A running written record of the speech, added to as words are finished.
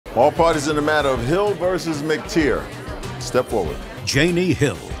All parties in the matter of Hill versus McTier. Step forward. Janie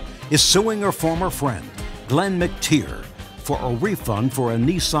Hill is suing her former friend, Glen McTier, for a refund for a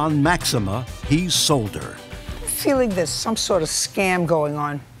Nissan Maxima he sold her. Feeling there's some sort of scam going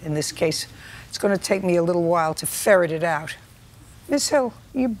on in this case. It's going to take me a little while to ferret it out. Miss Hill,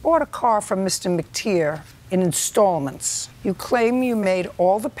 you bought a car from Mr. McTier in installments. You claim you made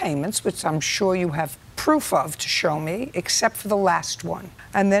all the payments, which I'm sure you have proof of to show me, except for the last one.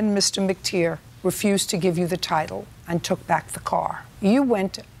 And then Mr. McTier refused to give you the title and took back the car. You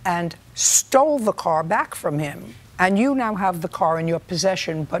went and stole the car back from him, and you now have the car in your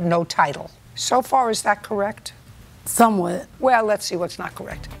possession, but no title. So far, is that correct? Somewhat. Well, let's see what's not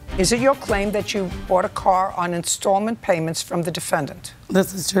correct. Is it your claim that you bought a car on installment payments from the defendant?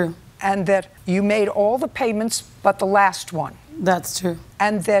 This is true. And that you made all the payments but the last one? That's true.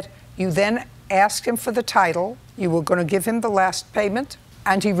 And that you then asked him for the title, you were going to give him the last payment,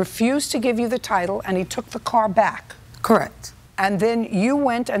 and he refused to give you the title, and he took the car back? Correct. And then you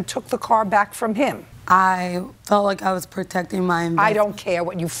went and took the car back from him? I felt like I was protecting my investment. I don't care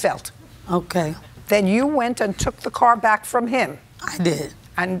what you felt. Okay. Then you went and took the car back from him? I did.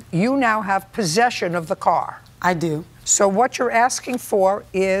 And you now have possession of the car? I do. So what you're asking for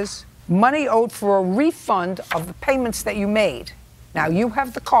is money owed for a refund of the payments that you made. Now, you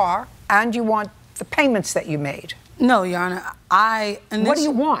have the car, and you want the payments that you made. No, Your Honor. What do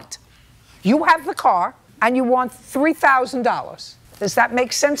you want? You have the car, and you want $3,000. Does that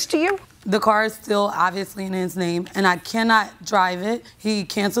make sense to you? The car is still obviously in his name, and I cannot drive it. He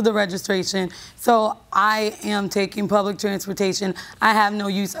canceled the registration, so I am taking public transportation. I have no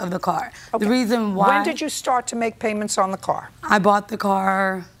use of the car. Okay. The reason why... When did you start to make payments on the car? I bought the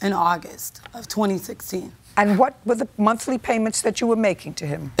car in August of 2016. And what were the monthly payments that you were making to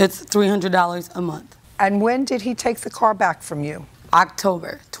him? It's $300 a month. And when did he take the car back from you?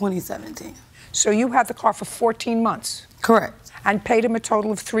 October 2017. So you had the car for 14 months? Correct. And paid him a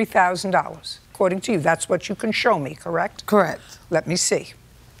total of $3,000, according to you. That's what you can show me, correct? Correct. Let me see.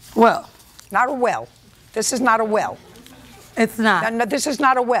 Well. Not a well. This is not a well. It's not. No, this is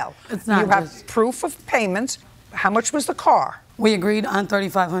not a well. It's not. You have proof of payments. How much was the car? We agreed on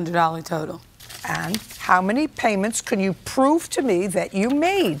 $3,500 total. And how many payments can you prove to me that you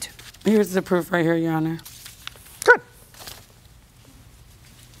made? Here's the proof right here, Your Honor. Good.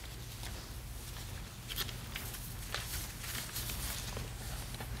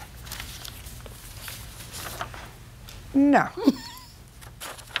 No.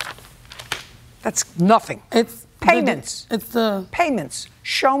 That's nothing. It's payments. It's the payments.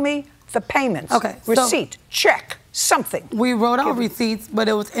 Show me the payments. Okay. Receipt. Check. Something. We wrote out receipts, but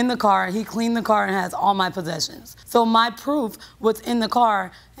it was in the car. He cleaned the car and has all my possessions. So my proof was in the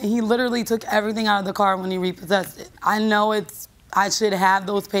car, and he literally took everything out of the car when he repossessed it. I know I should have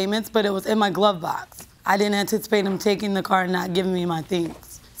those payments, but it was in my glove box. I didn't anticipate him taking the car and not giving me my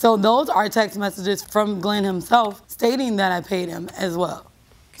things. So those are text messages from Glen himself stating that I paid him as well.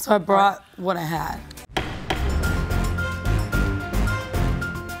 So I brought what I had.